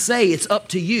can I say? It's up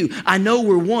to you. I know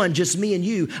we're one, just me and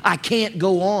you. I can't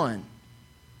go on.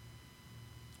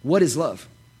 What is love?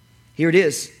 Here it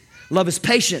is. Love is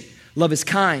patient. Love is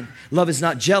kind. Love is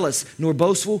not jealous, nor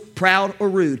boastful, proud, or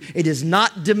rude. It does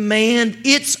not demand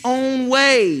its own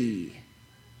way.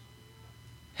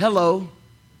 Hello.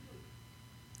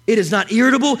 It is not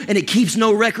irritable, and it keeps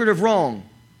no record of wrong.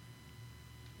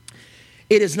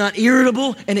 It is not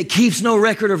irritable, and it keeps no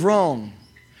record of wrong.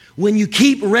 When you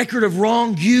keep record of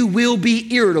wrong, you will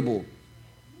be irritable.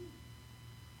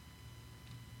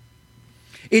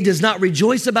 It does not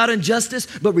rejoice about injustice,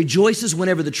 but rejoices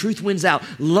whenever the truth wins out.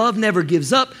 Love never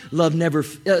gives up. Love never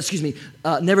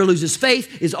loses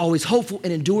faith, is always hopeful,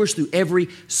 and endures through every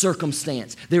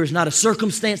circumstance. There is not a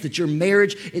circumstance that your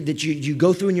marriage, that you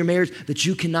go through in your marriage, that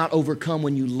you cannot overcome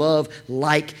when you love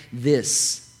like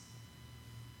this.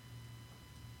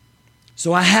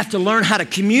 So I have to learn how to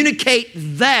communicate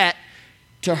that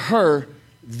to her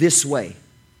this way.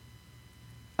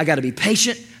 I got to be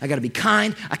patient. I got to be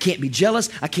kind. I can't be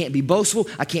jealous. I can't be boastful.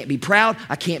 I can't be proud.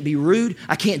 I can't be rude.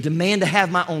 I can't demand to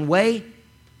have my own way.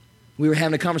 We were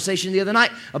having a conversation the other night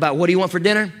about what do you want for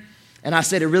dinner? And I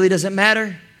said, it really doesn't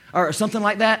matter, or something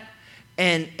like that.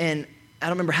 And I don't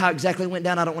remember how exactly it went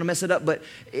down. I don't want to mess it up, but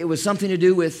it was something to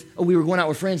do with, we were going out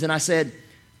with friends, and I said,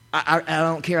 I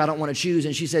don't care. I don't want to choose.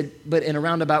 And she said, but in a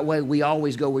roundabout way, we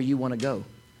always go where you want to go.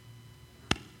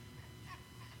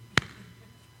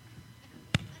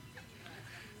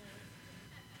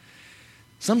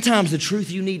 Sometimes the truth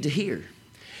you need to hear.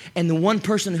 And the one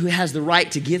person who has the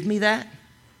right to give me that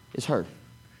is her.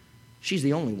 She's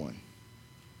the only one.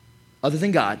 Other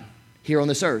than God, here on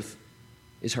this earth,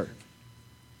 is her.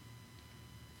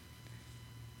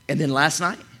 And then last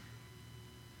night,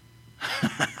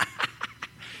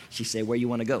 she said, where you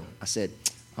want to go? I said,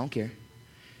 I don't care.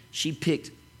 She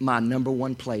picked my number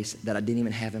one place that I didn't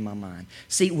even have in my mind.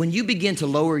 See, when you begin to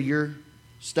lower your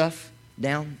stuff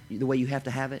down the way you have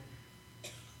to have it,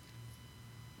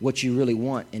 what you really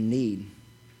want and need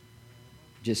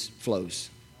just flows.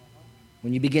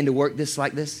 When you begin to work this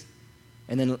like this,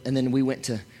 and then we went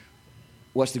to,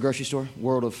 what's the grocery store?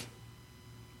 World of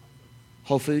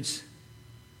Whole Foods.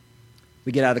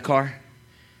 We get out of the car.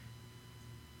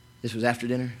 This was after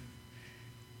dinner.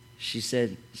 She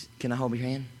said, can I hold your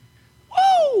hand?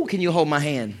 Whoa, can you hold my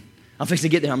hand? I'm fixing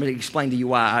to get there. I'm going to explain to you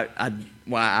why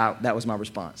that was my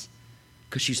response.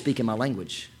 Because she's speaking my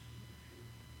language.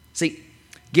 See,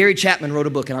 Gary Chapman wrote a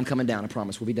book, and I'm coming down, I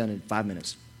promise. We'll be done in 5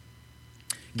 minutes.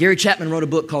 Gary Chapman wrote a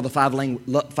book called The Five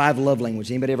Love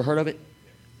Languages. Anybody ever heard of it?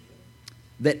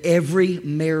 That every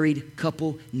married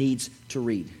couple needs to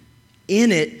read.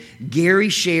 In it, Gary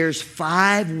shares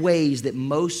 5 ways that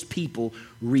most people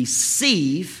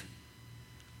receive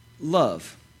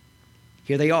love.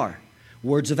 Here they are.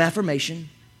 Words of affirmation.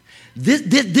 This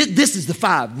is the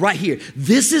 5 right here.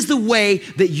 This is the way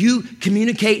that you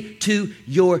communicate to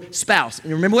your spouse.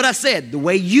 And remember what I said, the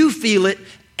way you feel it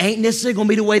ain't necessarily going to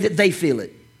be the way that they feel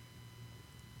it.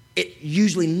 It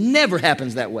usually never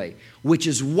happens that way, which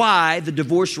is why the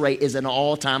divorce rate is an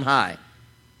all-time high.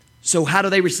 So how do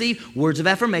they receive? Words of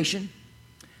affirmation,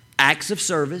 acts of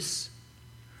service,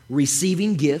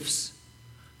 receiving gifts,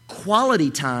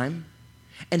 quality time,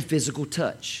 and physical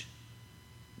touch.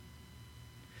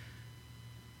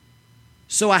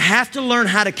 So I have to learn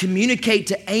how to communicate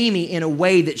to Amy in a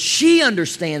way that she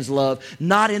understands love,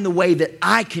 not in the way that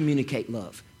I communicate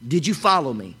love. Did you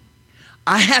follow me?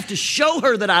 I have to show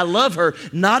her that I love her,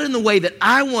 not in the way that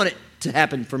I want it to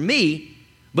happen for me,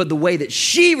 but the way that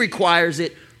she requires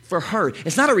it for her.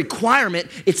 It's not a requirement,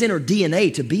 it's in her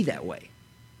DNA to be that way.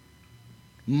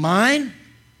 Mine,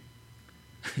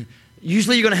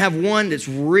 usually you're going to have one that's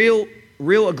real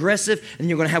aggressive, and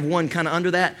you're going to have one kind of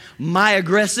under that. My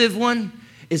aggressive one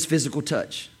is physical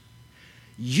touch.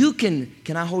 You can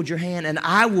I hold your hand? And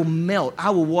I will melt. I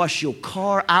will wash your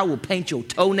car. I will paint your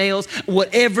toenails.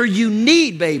 Whatever you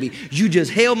need, baby. You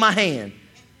just held my hand.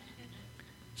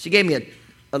 She gave me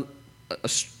a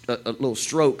little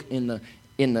stroke in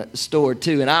the store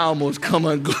too, and I almost come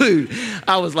unglued.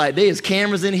 I was like, there's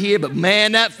cameras in here, but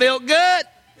man, that felt good.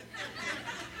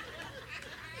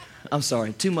 I'm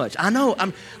sorry, too much. I know,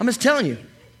 I'm just telling you.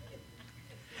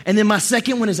 And then my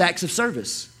second one is acts of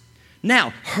service.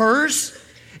 Now, hers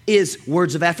is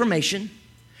words of affirmation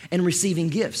and receiving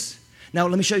gifts. Now,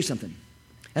 let me show you something.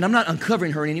 And I'm not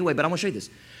uncovering her in any way, but I want to show you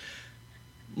this.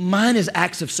 Mine is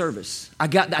acts of service. I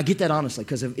get that honestly,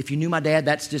 because if you knew my dad,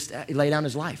 that's just lay down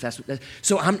his life.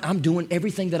 So I'm doing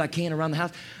everything that I can around the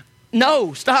house.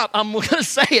 No, stop. I'm going to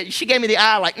say it. She gave me the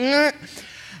eye like,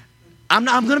 I'm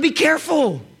going to be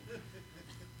careful.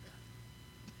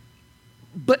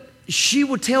 But she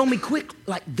would tell me quick,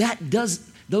 like that does,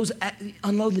 those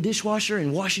unloading the dishwasher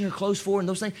and washing her clothes for and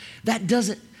those things, that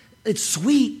doesn't, it's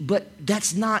sweet, but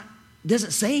that's not,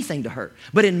 doesn't say anything to her.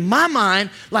 But in my mind,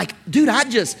 like, dude, I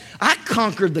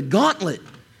conquered the gauntlet.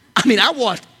 I mean, I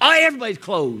washed everybody's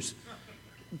clothes,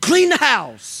 cleaned the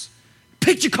house,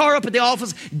 picked your car up at the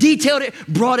office, detailed it,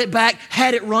 brought it back,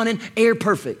 had it running, air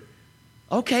perfect.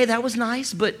 Okay, that was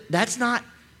nice, but that's not,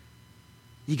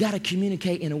 you got to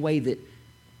communicate in a way that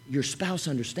your spouse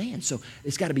understands. So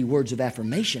it's got to be words of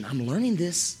affirmation. I'm learning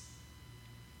this.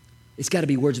 It's got to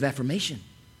be words of affirmation.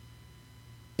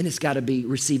 And it's got to be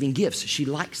receiving gifts. She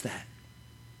likes that.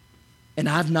 And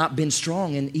I've not been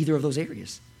strong in either of those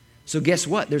areas. So guess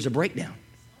what? There's a breakdown.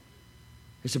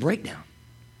 There's a breakdown.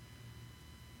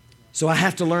 So I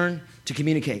have to learn to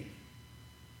communicate.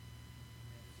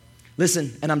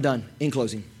 Listen, and I'm done. In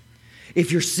closing.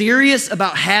 If you're serious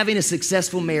about having a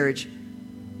successful marriage,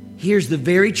 here's the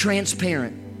very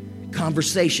transparent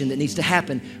conversation that needs to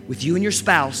happen with you and your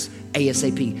spouse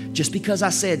ASAP. Just because I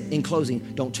said in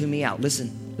closing, don't tune me out.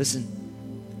 Listen.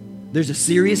 There's a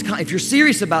serious, if you're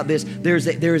serious about this,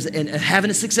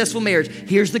 having a successful marriage,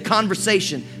 here's the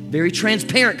conversation, very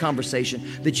transparent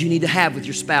conversation that you need to have with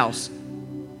your spouse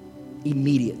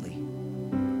immediately.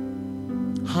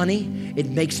 Honey,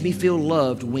 it makes me feel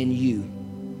loved when you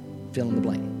fill in the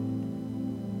blank.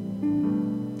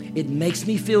 It makes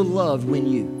me feel loved when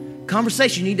you.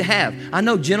 Conversation you need to have. I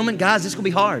know, gentlemen, guys, this is going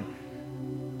to be hard.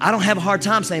 I don't have a hard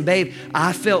time saying, babe,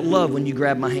 I felt love when you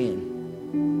grabbed my hand.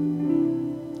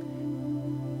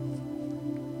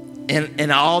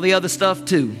 And all the other stuff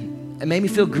too. It made me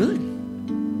feel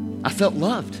good. I felt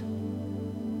loved.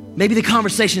 Maybe the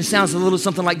conversation sounds a little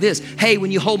something like this. Hey,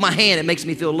 when you hold my hand, it makes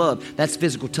me feel loved. That's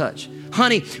physical touch.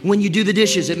 Honey, when you do the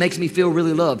dishes, it makes me feel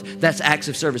really loved. That's acts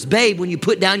of service. Babe, when you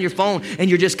put down your phone and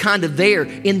you're just kind of there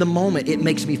in the moment, it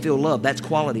makes me feel loved. That's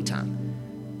quality time.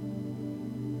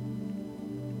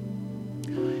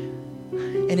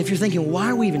 And if you're thinking, why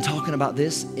are we even talking about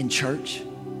this in church?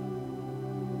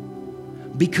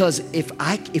 Because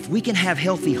if we can have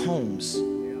healthy homes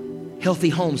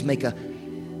make a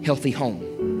healthy home.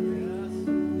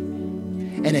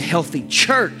 And a healthy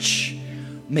church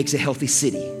makes a healthy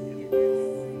city.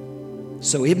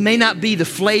 So it may not be the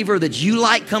flavor that you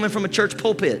like coming from a church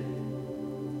pulpit.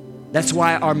 That's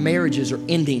why our marriages are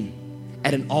ending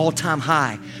at an all-time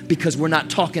high, because we're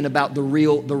not talking about the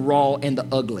real, the raw, and the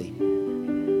ugly.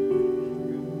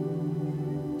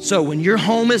 So when your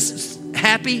home is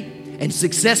happy and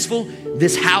successful,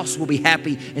 this house will be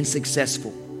happy and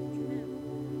successful.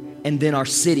 And then our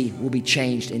city will be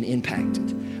changed and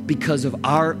impacted because of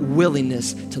our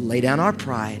willingness to lay down our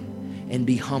pride and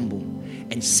be humble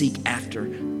and seek after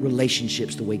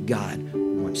relationships the way God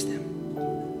wants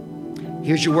them.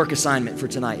 Here's your work assignment for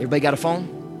tonight. Everybody got a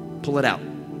phone? Pull it out.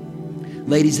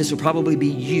 Ladies, this will probably be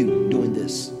you doing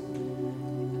this.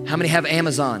 How many have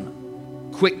Amazon?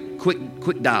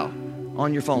 Quick dial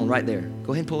on your phone right there.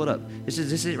 Go ahead and pull it up. This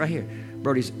is it right here.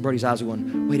 Brody's eyes are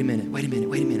going, wait a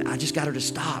minute. I just got her to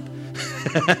stop.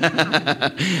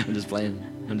 I'm just playing.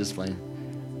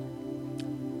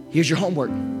 Here's your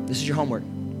homework. This is your homework.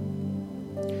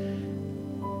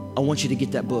 I want you to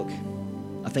get that book.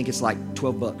 I think it's like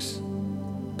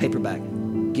 $12. Paperback.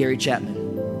 Gary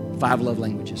Chapman, 5 Love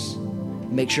Languages.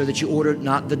 Make sure that you order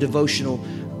not the devotional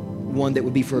one that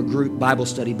would be for a group Bible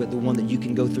study, but the one that you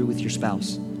can go through with your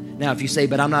spouse. Now, if you say,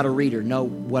 but I'm not a reader, no,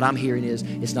 what I'm hearing is,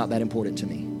 it's not that important to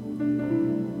me.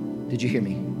 Did you hear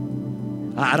me?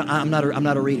 I'm not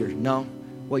a reader. No,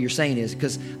 what you're saying is,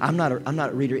 because I'm not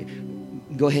a reader.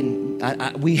 Go ahead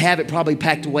and, we have it probably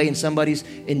packed away in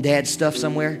dad's stuff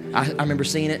somewhere. I remember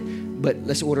seeing it, but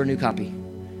let's order a new copy.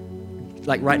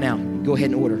 Like right now, go ahead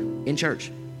and order. In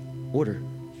church, order.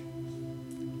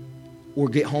 Or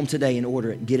get home today and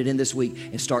order it. Get it in this week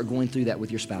and start going through that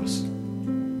with your spouse.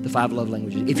 The 5 love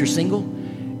languages. If you're single,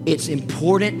 it's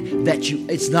important that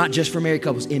it's not just for married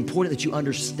couples. It's important that you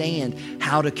understand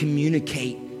how to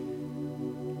communicate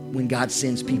when God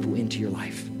sends people into your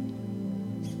life.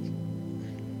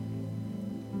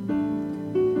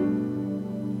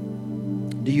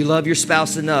 Do you love your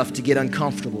spouse enough to get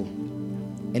uncomfortable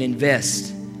and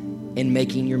invest in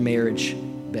making your marriage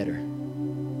better?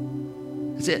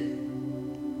 That's it.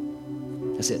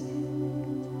 That's it.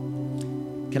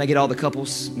 Can I get all the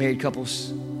couples, married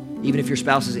couples, even if your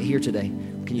spouse isn't here today?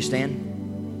 Can you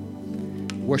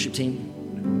stand? Worship team.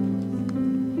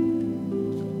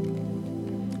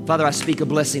 Father, I speak a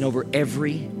blessing over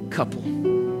every couple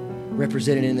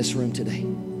represented in this room today.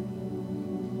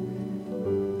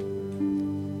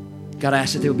 God, I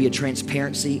ask that there would be a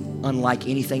transparency unlike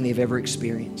anything they've ever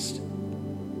experienced.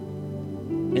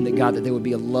 And that, God, that there would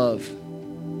be a love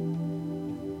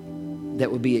that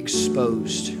would be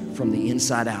exposed from the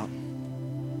inside out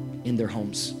in their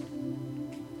homes.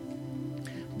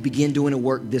 Begin doing a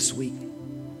work this week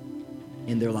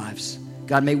in their lives.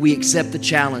 God, may we accept the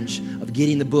challenge of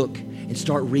getting the book and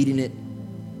start reading it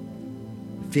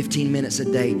 15 minutes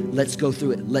a day. Let's go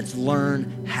through it. Let's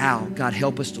learn how. God,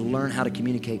 help us to learn how to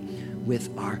communicate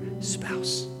with our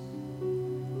spouse.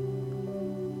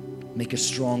 Make us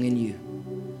strong in you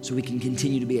so we can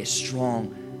continue to be a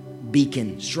strong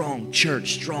beacon, strong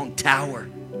church, strong tower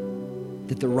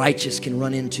that the righteous can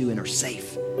run into and are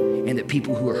safe, and that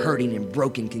people who are hurting and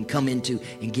broken can come into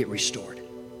and get restored.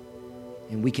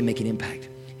 And we can make an impact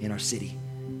in our city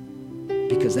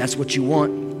because that's what you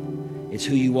want. It's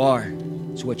who you are.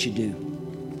 It's what you do.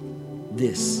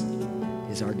 This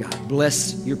is our God.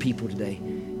 Bless your people today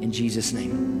in Jesus'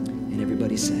 name. And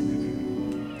everybody said.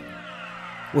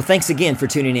 Well, thanks again for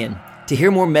tuning in. To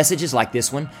hear more messages like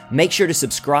this one, make sure to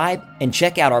subscribe and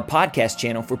check out our podcast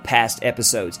channel for past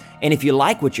episodes. And if you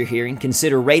like what you're hearing,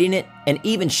 consider rating it and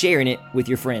even sharing it with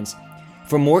your friends.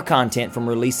 For more content from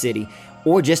Release City,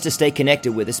 or just to stay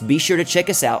connected with us, be sure to check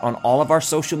us out on all of our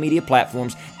social media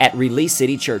platforms at Release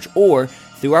City Church or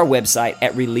through our website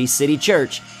at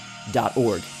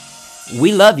releasecitychurch.org.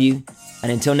 We love you,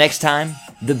 and until next time,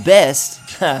 the best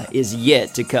is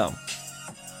yet to come.